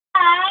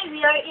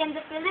we are in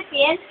the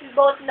Philippines. We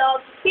both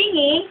love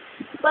singing,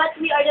 but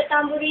we are the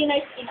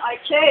tamburinas in our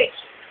church.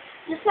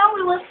 The song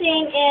we will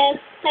sing is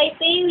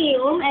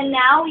Titanium, and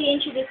now we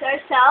introduce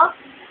ourselves.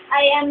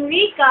 I am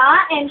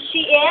Rica, and she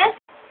is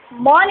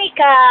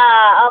Monica,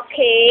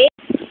 okay.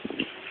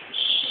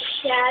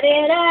 Shout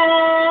it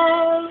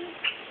out,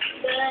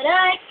 but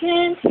I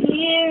can't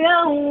hear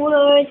a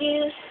word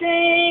you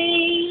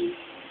say.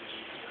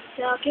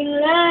 Talking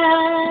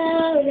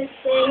loud and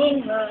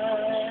saying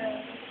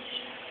much.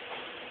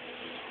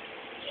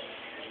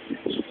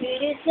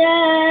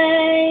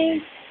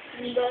 Criticize,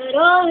 but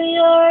all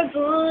your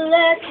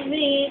bullets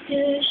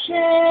ricochet.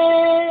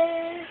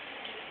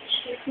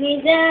 Shoot me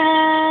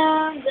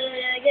down, but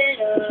I get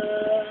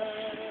up.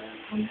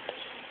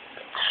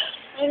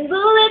 I'm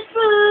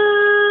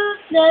bulletproof,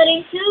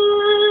 nothing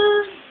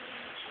too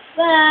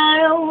far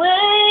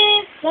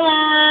away,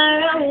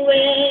 far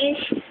away.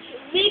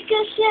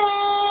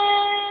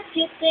 Ricochet,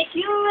 you take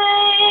your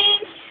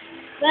aim,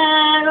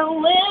 far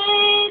away.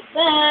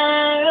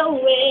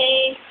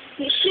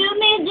 You shoot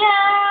me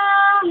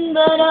down,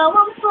 but I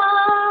won't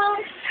fall.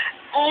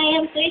 I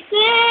am titanium.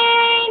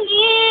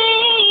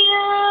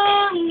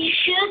 You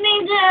shoot me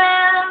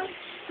down,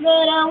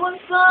 but I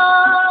won't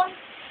fall.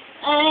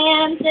 I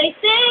am titanium.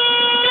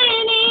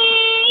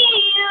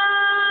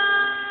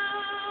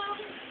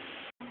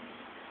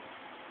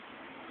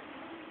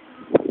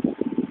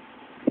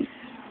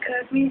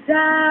 Cut me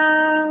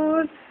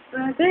down,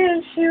 but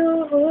then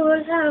you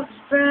would have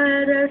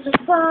spread as a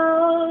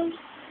fall.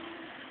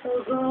 Or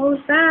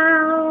goes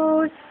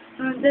down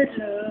on the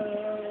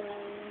floor.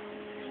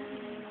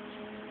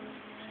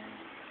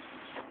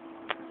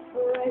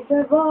 Like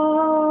the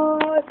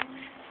board,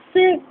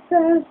 sticks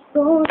and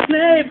stones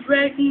may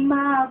break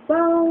my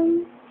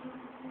bones.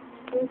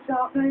 You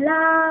talk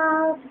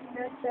loud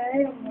and say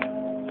no.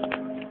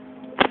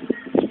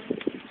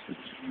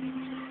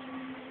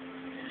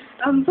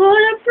 I'm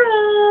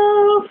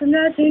bulletproof,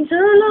 nothing to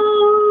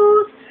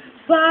lose.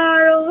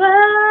 Far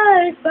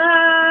away,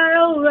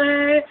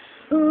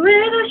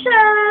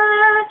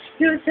 ricochet,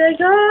 you take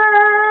your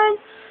aim.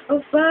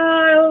 Oh,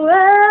 far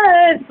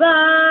away,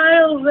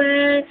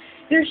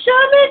 you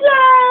shut me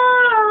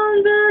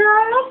down, but I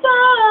won't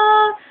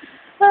fall.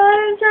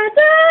 I'm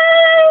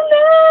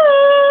titanium.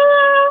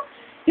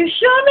 You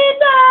shut me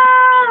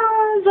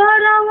down, but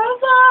I won't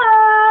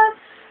fall.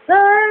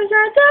 I'm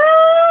titanium.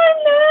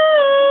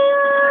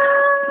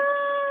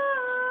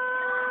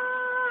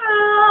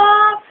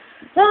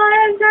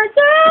 I'm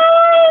titanium.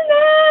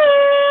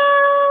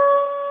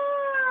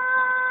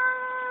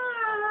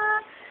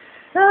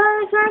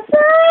 I'm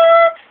titanium.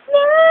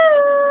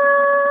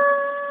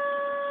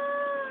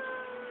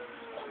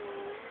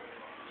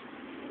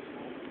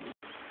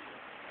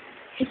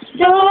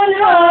 Stone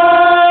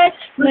heart,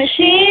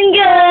 machine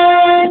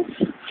gun,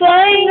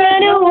 flying on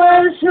the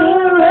ones who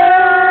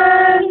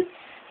run.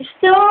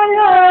 Stone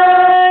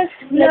heart,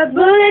 the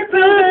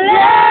bulletproof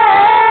glass.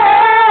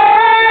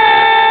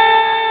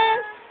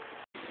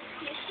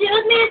 You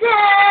shoot me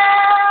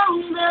down,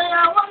 but I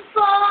won't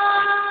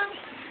fall.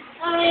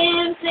 I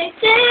am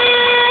titanium.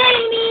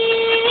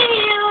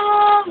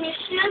 You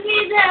shoot me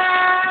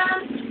down,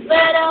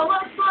 but I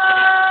won't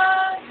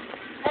fall.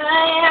 I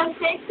am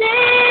titanium.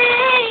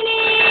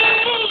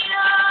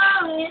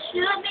 You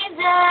shoot me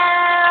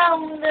down,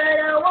 but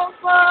I won't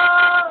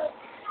fall.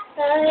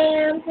 I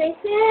am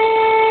titanium.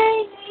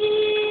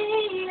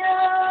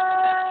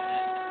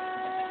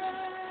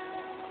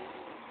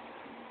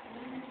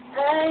 I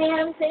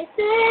am titanium.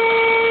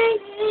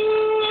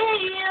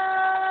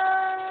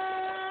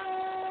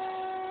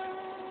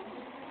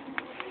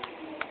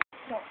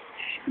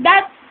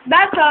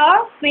 That's all.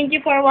 Thank you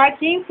for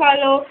watching.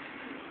 Follow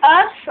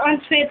us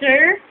on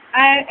Twitter.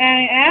 I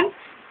am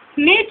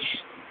 _Malik.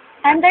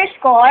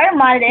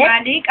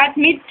 Malik at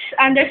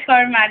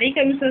Mitch_Malik.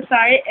 I'm so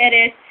sorry. It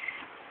is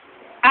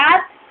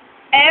at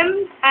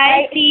MITH_MALIK.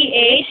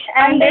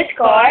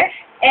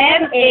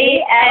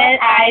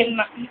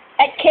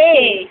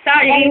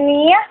 Sorry. And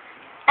me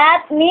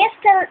at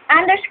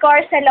Miss_Celosa,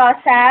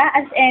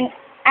 as in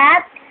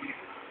at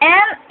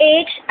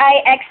MHIXS_SELOS.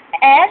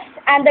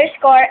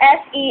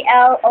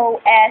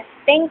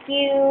 Thank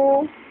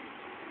you.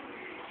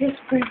 Yes,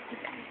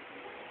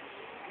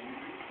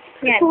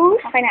 Yan.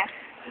 Okay na.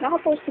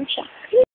 Nakapost na siya.